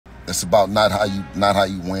It's about not how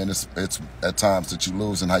you win. It's at times that you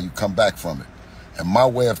lose and how you come back from it. And my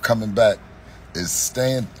way of coming back is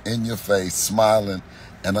staying in your face, smiling,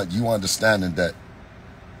 and you understanding that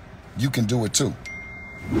you can do it too.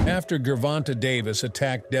 After Gervonta Davis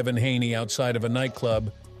attacked Devin Haney outside of a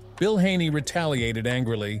nightclub, Bill Haney retaliated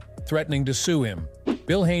angrily, threatening to sue him.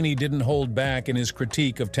 Bill Haney didn't hold back in his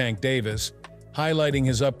critique of Tank Davis, highlighting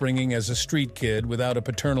his upbringing as a street kid without a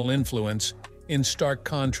paternal influence, in stark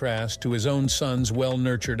contrast to his own son's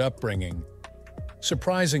well-nurtured upbringing.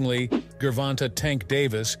 Surprisingly, Gervonta "Tank"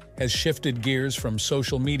 Davis has shifted gears from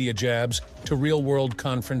social media jabs to real-world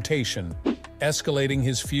confrontation, escalating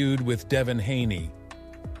his feud with Devin Haney.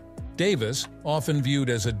 Davis, often viewed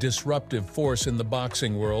as a disruptive force in the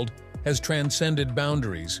boxing world, has transcended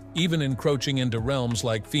boundaries, even encroaching into realms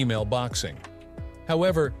like female boxing.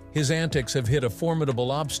 However, his antics have hit a formidable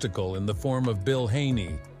obstacle in the form of Bill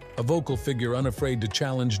Haney, a vocal figure unafraid to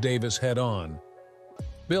challenge Davis head-on.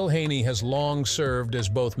 Bill Haney has long served as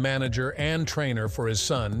both manager and trainer for his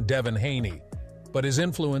son, Devin Haney, but his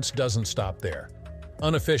influence doesn't stop there.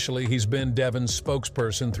 Unofficially, he's been Devin's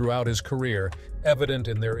spokesperson throughout his career, evident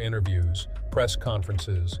in their interviews, press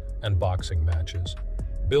conferences, and boxing matches.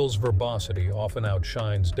 Bill's verbosity often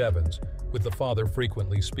outshines Devin's, with the father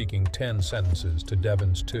frequently speaking 10 sentences to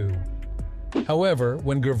Devin's 2. However,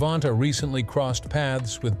 when Gervonta recently crossed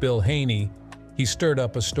paths with Bill Haney, he stirred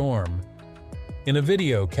up a storm. In a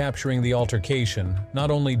video capturing the altercation,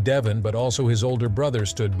 not only Devin but also his older brother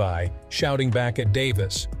stood by, shouting back at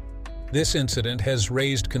Davis. This incident has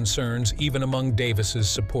raised concerns even among Davis's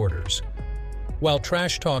supporters. While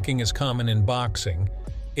trash-talking is common in boxing,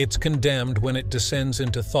 it's condemned when it descends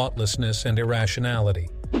into thoughtlessness and irrationality.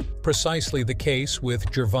 Precisely the case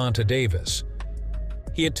with Gervonta Davis.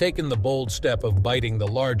 He had taken the bold step of biting the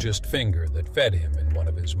largest finger that fed him in one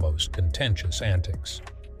of his most contentious antics.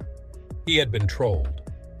 He had been trolled.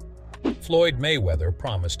 Floyd Mayweather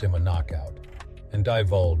promised him a knockout and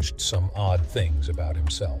divulged some odd things about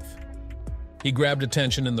himself. He grabbed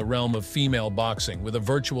attention in the realm of female boxing with a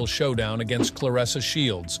virtual showdown against Claressa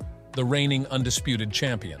Shields, the reigning undisputed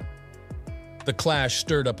champion. The clash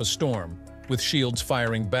stirred up a storm, with Shields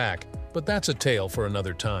firing back, but that's a tale for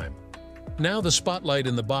another time. Now the spotlight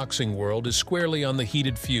in the boxing world is squarely on the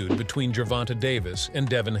heated feud between Gervonta Davis and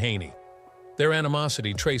Devin Haney. Their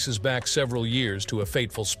animosity traces back several years to a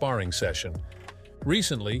fateful sparring session.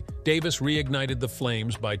 Recently, Davis reignited the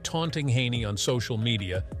flames by taunting Haney on social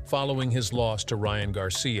media following his loss to Ryan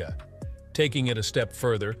Garcia. Taking it a step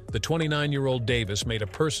further, the 29-year-old Davis made a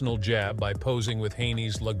personal jab by posing with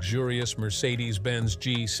Haney's luxurious Mercedes-Benz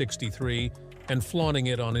G63 and flaunting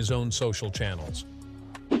it on his own social channels.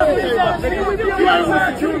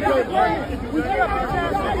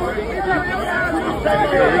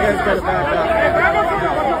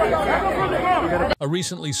 A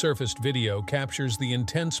recently surfaced video captures the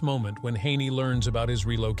intense moment when Haney learns about his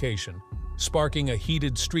relocation, sparking a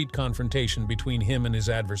heated street confrontation between him and his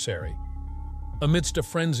adversary. Amidst a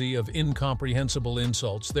frenzy of incomprehensible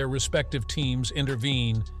insults, their respective teams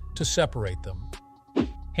intervene to separate them.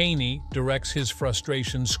 Haney directs his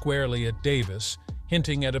frustration squarely at Davis,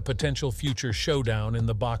 hinting at a potential future showdown in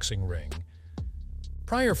the boxing ring.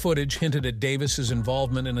 Prior footage hinted at Davis's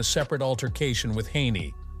involvement in a separate altercation with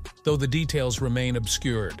Haney, though the details remain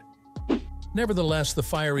obscured. Nevertheless, the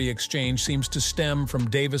fiery exchange seems to stem from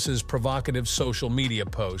Davis's provocative social media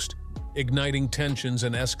post, igniting tensions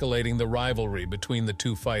and escalating the rivalry between the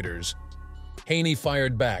two fighters. Haney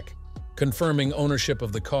fired back, confirming ownership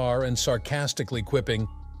of the car and sarcastically quipping,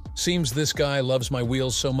 "Seems this guy loves my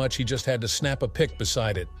wheels so much he just had to snap a pic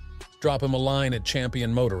beside it. Drop him a line at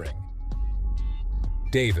Champion Motoring."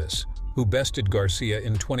 Davis, who bested Garcia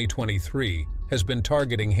in 2023, has been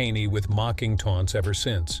targeting Haney with mocking taunts ever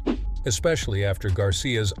since, especially after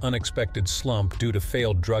Garcia's unexpected slump due to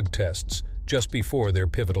failed drug tests just before their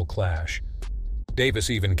pivotal clash. Davis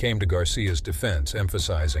even came to Garcia's defense,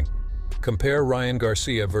 emphasizing, "Compare Ryan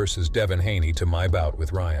Garcia versus Devin Haney to my bout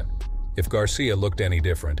with Ryan. If Garcia looked any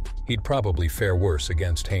different, he'd probably fare worse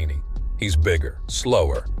against Haney. He's bigger,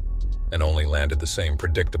 slower, and only landed the same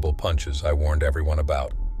predictable punches I warned everyone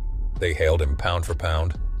about. They hailed him pound for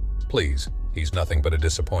pound. Please, he's nothing but a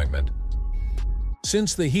disappointment."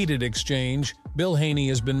 Since the heated exchange, Bill Haney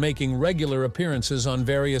has been making regular appearances on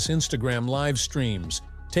various Instagram live streams,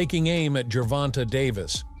 taking aim at Gervonta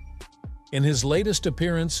Davis. In his latest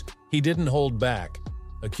appearance, he didn't hold back,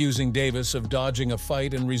 accusing Davis of dodging a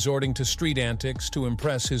fight and resorting to street antics to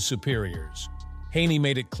impress his superiors. Haney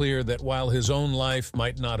made it clear that while his own life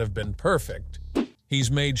might not have been perfect,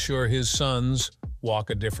 he's made sure his sons walk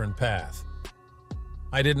a different path.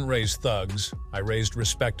 "I didn't raise thugs, I raised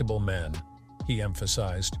respectable men," he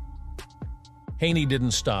emphasized. Haney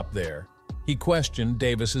didn't stop there. He questioned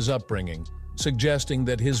Davis's upbringing, suggesting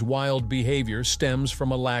that his wild behavior stems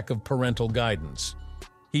from a lack of parental guidance.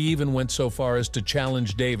 He even went so far as to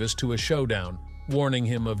challenge Davis to a showdown, warning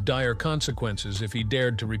him of dire consequences if he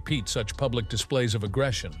dared to repeat such public displays of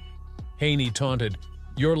aggression. Haney taunted,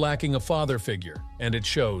 "You're lacking a father figure, and it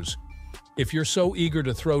shows. If you're so eager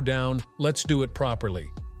to throw down, let's do it properly.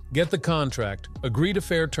 Get the contract, agree to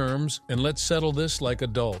fair terms, and let's settle this like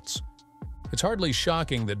adults." It's hardly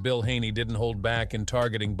shocking that Bill Haney didn't hold back in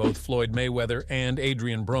targeting both Floyd Mayweather and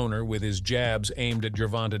Adrian Broner with his jabs aimed at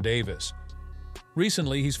Gervonta Davis.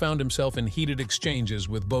 Recently, he's found himself in heated exchanges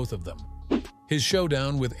with both of them. His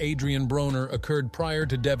showdown with Adrian Broner occurred prior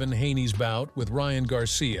to Devin Haney's bout with Ryan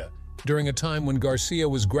Garcia, during a time when Garcia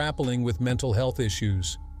was grappling with mental health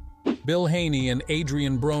issues. Bill Haney and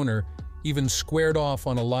Adrian Broner even squared off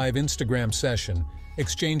on a live Instagram session,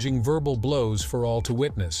 exchanging verbal blows for all to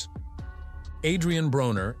witness. Adrian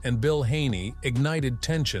Broner and Bill Haney ignited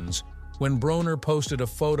tensions when Broner posted a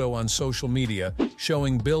photo on social media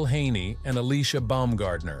showing Bill Haney and Alicia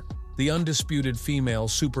Baumgardner, the undisputed female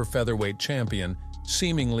super featherweight champion,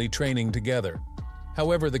 seemingly training together.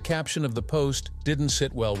 However, the caption of the post didn't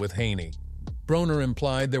sit well with Haney. Broner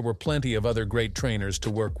implied there were plenty of other great trainers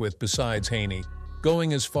to work with besides Haney,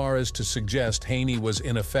 going as far as to suggest Haney was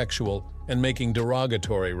ineffectual and making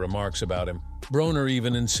derogatory remarks about him. Broner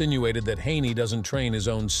even insinuated that Haney doesn't train his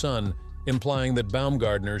own son, implying that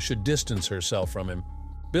Baumgardner should distance herself from him.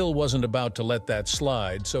 Bill wasn't about to let that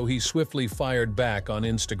slide, so he swiftly fired back on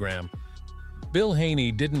Instagram. Bill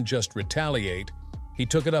Haney didn't just retaliate, he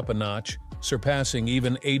took it up a notch, surpassing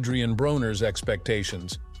even Adrian Broner's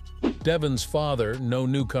expectations. Devin's father, no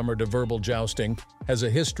newcomer to verbal jousting, has a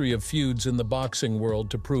history of feuds in the boxing world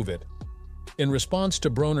to prove it. In response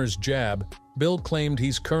to Broner's jab, Bill claimed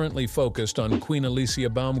he's currently focused on Queen Alicia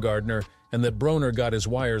Baumgardner and that Broner got his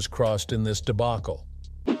wires crossed in this debacle.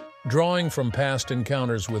 Drawing from past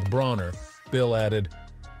encounters with Broner, Bill added,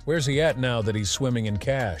 "Where's he at now that he's swimming in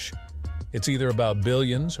cash? It's either about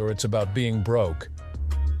billions or it's about being broke."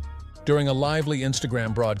 During a lively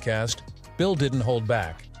Instagram broadcast, Bill didn't hold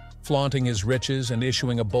back, flaunting his riches and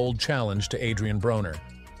issuing a bold challenge to Adrian Broner.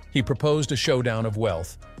 He proposed a showdown of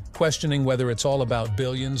wealth, questioning whether it's all about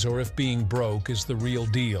billions or if being broke is the real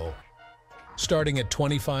deal. Starting at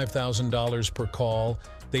 $25,000 per call,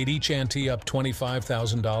 they'd each ante up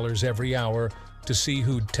 $25,000 every hour to see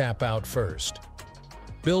who'd tap out first.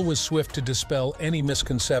 Bill was swift to dispel any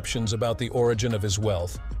misconceptions about the origin of his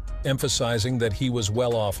wealth, emphasizing that he was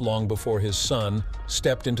well off long before his son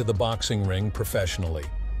stepped into the boxing ring professionally.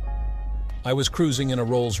 "I was cruising in a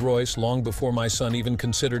Rolls-Royce long before my son even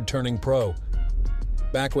considered turning pro.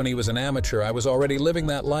 Back when he was an amateur, I was already living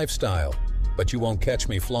that lifestyle, but you won't catch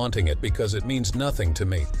me flaunting it because it means nothing to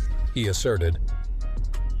me," he asserted.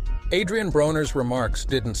 Adrian Broner's remarks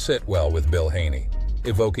didn't sit well with Bill Haney,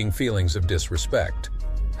 evoking feelings of disrespect.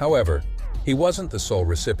 However, he wasn't the sole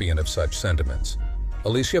recipient of such sentiments.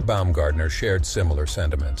 Alicia Baumgardner shared similar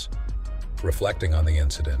sentiments. Reflecting on the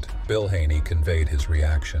incident, Bill Haney conveyed his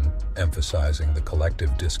reaction, emphasizing the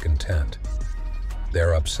collective discontent.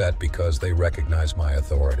 "They're upset because they recognize my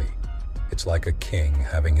authority. It's like a king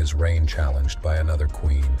having his reign challenged by another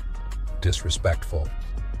queen. Disrespectful."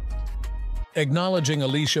 Acknowledging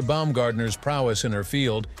Alicia Baumgardner's prowess in her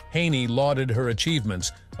field, Haney lauded her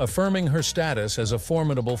achievements, affirming her status as a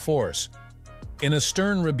formidable force. In a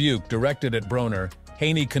stern rebuke directed at Broner,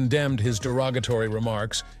 Haney condemned his derogatory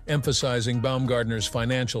remarks, emphasizing Baumgardner's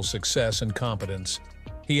financial success and competence.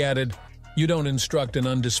 He added, "You don't instruct an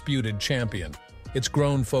undisputed champion. It's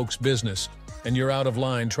grown folks' business, and you're out of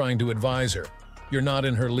line trying to advise her. You're not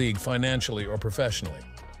in her league financially or professionally."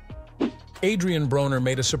 Adrian Broner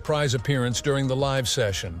made a surprise appearance during the live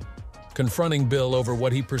session, confronting Bill over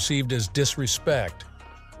what he perceived as disrespect.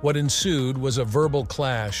 What ensued was a verbal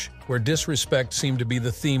clash where disrespect seemed to be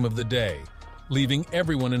the theme of the day, leaving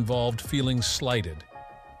everyone involved feeling slighted.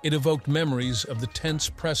 It evoked memories of the tense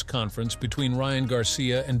press conference between Ryan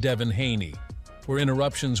Garcia and Devin Haney, where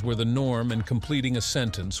interruptions were the norm and completing a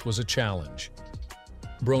sentence was a challenge.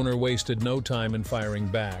 Broner wasted no time in firing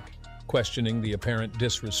back, questioning the apparent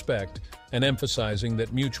disrespect and emphasizing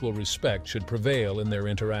that mutual respect should prevail in their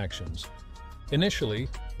interactions. Initially,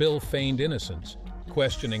 Bill feigned innocence,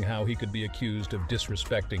 questioning how he could be accused of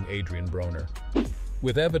disrespecting Adrian Broner.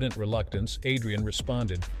 With evident reluctance, Adrian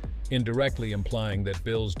responded, indirectly implying that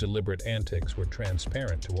Bill's deliberate antics were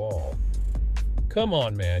transparent to all. "Come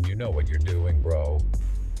on, man, you know what you're doing, bro,"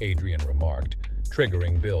 Adrian remarked,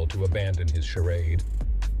 triggering Bill to abandon his charade.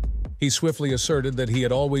 He swiftly asserted that he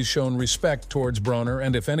had always shown respect towards Broner,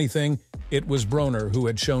 and if anything, it was Broner who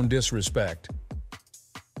had shown disrespect.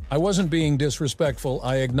 "I wasn't being disrespectful,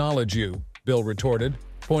 I acknowledge you," Bill retorted,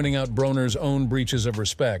 pointing out Broner's own breaches of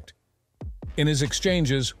respect. In his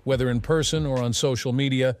exchanges, whether in person or on social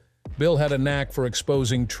media, Bill had a knack for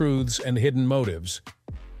exposing truths and hidden motives.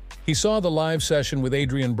 He saw the live session with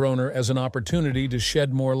Adrian Broner as an opportunity to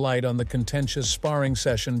shed more light on the contentious sparring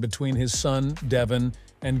session between his son, Devin,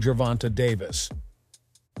 and Gervonta Davis.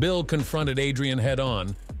 Bill confronted Adrian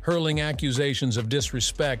head-on, hurling accusations of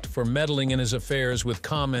disrespect for meddling in his affairs with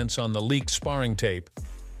comments on the leaked sparring tape.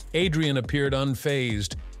 Adrian appeared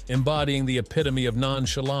unfazed, embodying the epitome of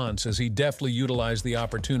nonchalance as he deftly utilized the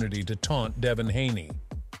opportunity to taunt Devin Haney.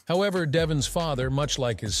 However, Devin's father, much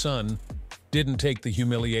like his son, didn't take the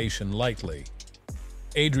humiliation lightly.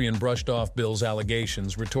 Adrian brushed off Bill's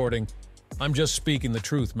allegations, retorting, "I'm just speaking the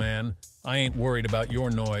truth, man. I ain't worried about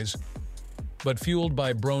your noise." But fueled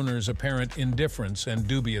by Broner's apparent indifference and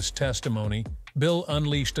dubious testimony, Bill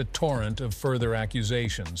unleashed a torrent of further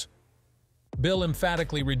accusations. Bill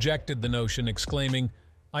emphatically rejected the notion, exclaiming,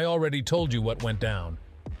 "I already told you what went down.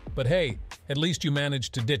 But hey, at least you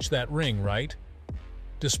managed to ditch that ring, right?"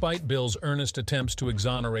 Despite Bill's earnest attempts to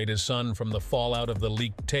exonerate his son from the fallout of the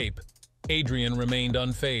leaked tape, Adrian remained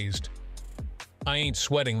unfazed. "I ain't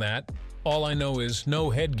sweating that. All I know is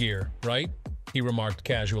no headgear, right?" he remarked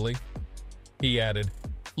casually. He added,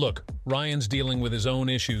 "Look, Ryan's dealing with his own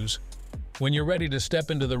issues. When you're ready to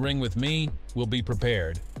step into the ring with me, we'll be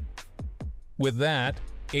prepared." With that,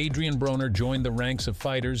 Adrian Broner joined the ranks of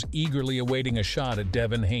fighters eagerly awaiting a shot at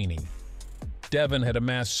Devin Haney. Devin had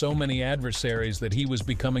amassed so many adversaries that he was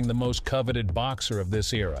becoming the most coveted boxer of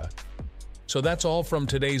this era. So that's all from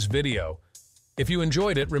today's video. If you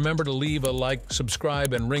enjoyed it, remember to leave a like,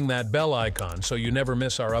 subscribe, and ring that bell icon so you never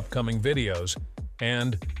miss our upcoming videos.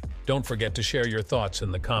 And don't forget to share your thoughts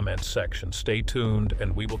in the comments section. Stay tuned,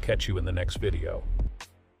 and we will catch you in the next video.